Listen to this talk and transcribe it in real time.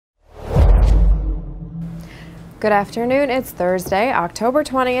Good afternoon. It's Thursday, October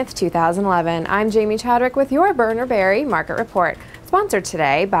 20th, 2011. I'm Jamie Chadwick with your Burner Berry Market Report, sponsored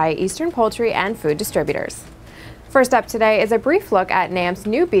today by Eastern Poultry and Food Distributors. First up today is a brief look at NAMP's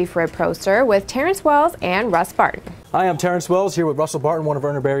new beef rib poster with Terrence Wells and Russ Barton. Hi, I'm Terrence Wells here with Russell Barton, one of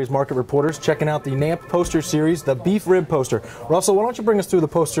Burner Berry's market reporters, checking out the NAMP poster series, the beef rib poster. Russell, why don't you bring us through the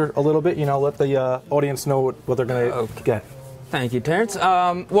poster a little bit, let the audience know what they're going to get. Thank you, Terrence.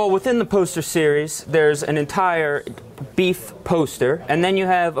 Well, within the poster series, there's an entire beef poster, and then you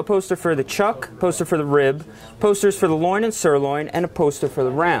have a poster for the chuck, poster for the rib, posters for the loin and sirloin, and a poster for the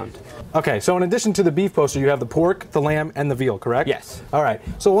round. Okay, so in addition to the beef poster, you have the pork, the lamb, and the veal, correct? Yes. All right.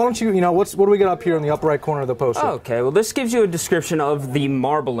 So why don't you, what do we got up here in the upper right corner of the poster? Okay, well, this gives you a description of the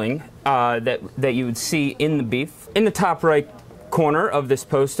marbling that you would see in the beef. In the top right corner of this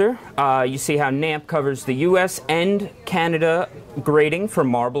poster, you see how NAMP covers the U.S. and Canada grading for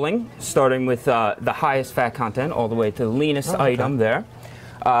marbling, starting with the highest fat content all the way to the leanest item there.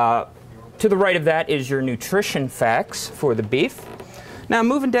 To the right of that is your nutrition facts for the beef. Now,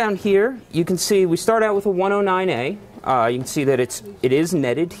 moving down here, you can see we start out with a 109A. You can see that it is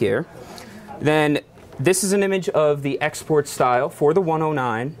netted here. Then this is an image of the export style for the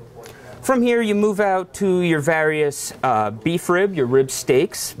 109. From here, you move out to your various beef rib, your rib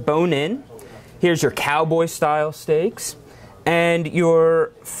steaks, bone in. Here's your cowboy style steaks and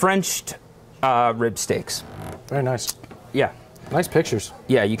your Frenched rib steaks. Very nice. Yeah. Nice pictures.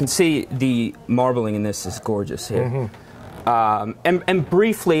 Yeah, you can see the marbling in this is gorgeous here. And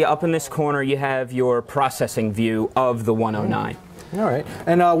briefly, up in this corner, you have your processing view of the 109. All right.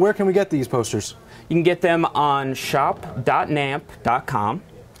 And where can we get these posters? You can get them on shop.namp.com.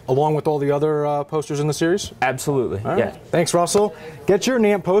 Along with all the other posters in the series? Absolutely, right. Yeah. Thanks, Russell. Get your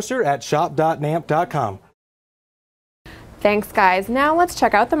NAMP poster at shop.namp.com. Thanks, guys. Now let's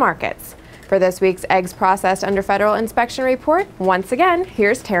check out the markets. For this week's eggs processed under federal inspection report, once again,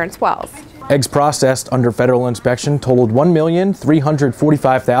 here's Terrence Wells. Eggs processed under federal inspection totaled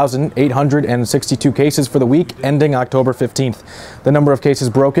 1,345,862 cases for the week ending October 15th. The number of cases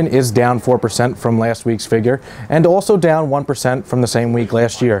broken is down 4% from last week's figure and also down 1% from the same week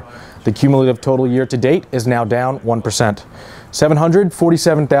last year. The cumulative total year to date is now down 1%.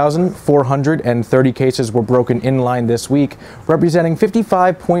 747,430 cases were broken in line this week, representing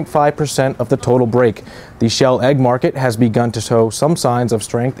 55.5% of the total break. The shell egg market has begun to show some signs of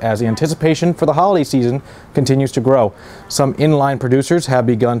strength as the anticipation for the holiday season continues to grow. Some inline producers have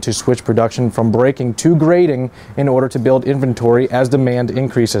begun to switch production from breaking to grading in order to build inventory as demand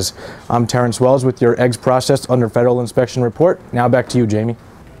increases. I'm Terrence Wells with your eggs processed under federal inspection report. Now back to you, Jamie.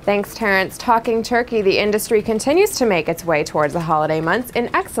 Thanks, Terrence. Talking turkey, the industry continues to make its way towards the holiday months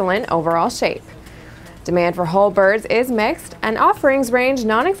in excellent overall shape. Demand for whole birds is mixed, and offerings range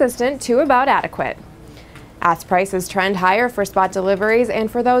non-existent to about adequate. As prices trend higher for spot deliveries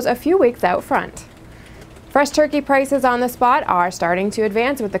and for those a few weeks out front. Fresh turkey prices on the spot are starting to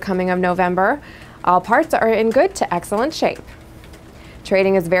advance with the coming of November. All parts are in good to excellent shape.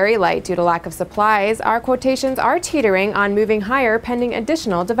 Trading is very light due to lack of supplies. Our quotations are teetering on moving higher pending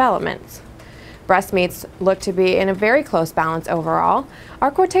additional developments. Breast meats look to be in a very close balance overall.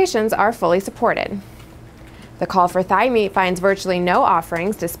 Our quotations are fully supported. The call for thigh meat finds virtually no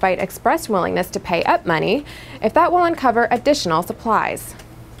offerings despite expressed willingness to pay up money if that will uncover additional supplies.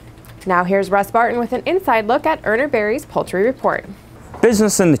 Now here's Russ Barton with an inside look at Burner Berry's poultry report.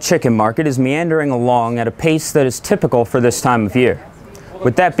 Business in the chicken market is meandering along at a pace that is typical for this time of year.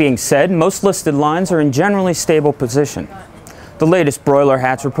 With that being said, most listed lines are in generally stable position. The latest Broiler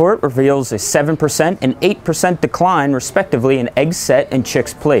Hats report reveals a 7% and 8% decline respectively in eggs set and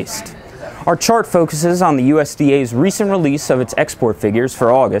chicks placed. Our chart focuses on the USDA's recent release of its export figures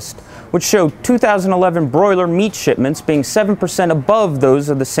for August, which showed 2011 broiler meat shipments being 7% above those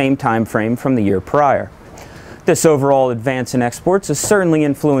of the same time frame from the year prior. This overall advance in exports has certainly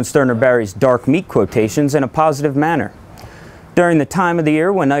influenced Burner Berry's dark meat quotations in a positive manner. During the time of the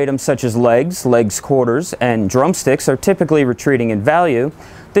year when items such as legs quarters, and drumsticks are typically retreating in value,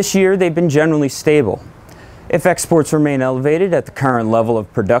 this year they've been generally stable. If exports remain elevated at the current level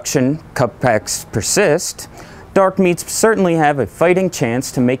of production, cutbacks persist, dark meats certainly have a fighting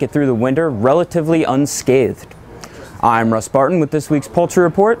chance to make it through the winter relatively unscathed. I'm Russ Barton with this week's Poultry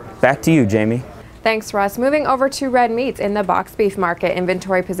Report. Back to you, Jamie. Thanks, Russ. Moving over to red meats in the boxed beef market,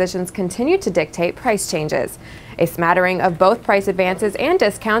 inventory positions continue to dictate price changes. A smattering of both price advances and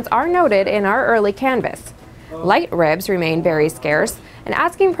discounts are noted in our early canvas. Light ribs remain very scarce, and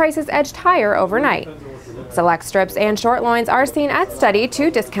asking prices edged higher overnight. Select strips and short loins are seen at steady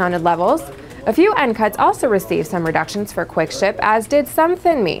to discounted levels. A few end cuts also received some reductions for quick ship, as did some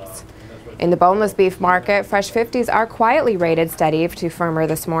thin meats. In the boneless beef market, fresh 50s are quietly rated steady to firmer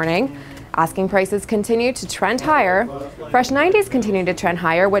this morning. Asking prices continue to trend higher. Fresh 90s continue to trend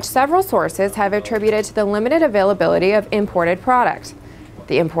higher, which several sources have attributed to the limited availability of imported product.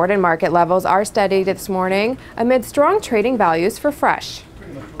 The imported market levels are steady this morning amid strong trading values for fresh.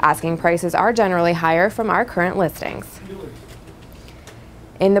 Asking prices are generally higher from our current listings.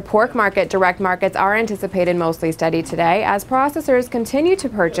 In the pork market, direct markets are anticipated mostly steady today as processors continue to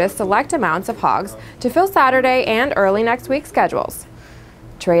purchase select amounts of hogs to fill Saturday and early next week's schedules.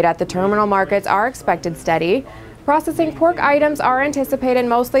 Trade at the terminal markets are expected steady. Processing pork items are anticipated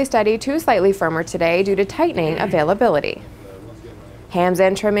mostly steady to slightly firmer today due to tightening availability. Hams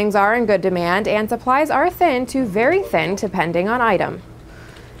and trimmings are in good demand and supplies are thin to very thin depending on item.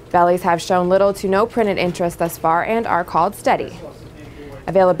 Bellies have shown little to no printed interest thus far and are called steady.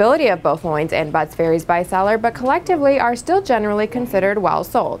 Availability of both loins and butts varies by seller, but collectively are still generally considered well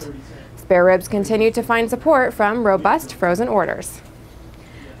sold. Spare ribs continue to find support from robust frozen orders.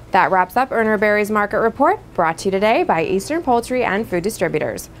 That wraps up Urner Barry's Market Report, brought to you today by Eastern Poultry and Food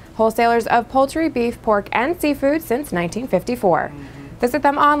Distributors, wholesalers of poultry, beef, pork, and seafood since 1954. Visit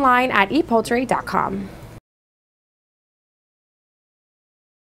them online at eatpoultry.com.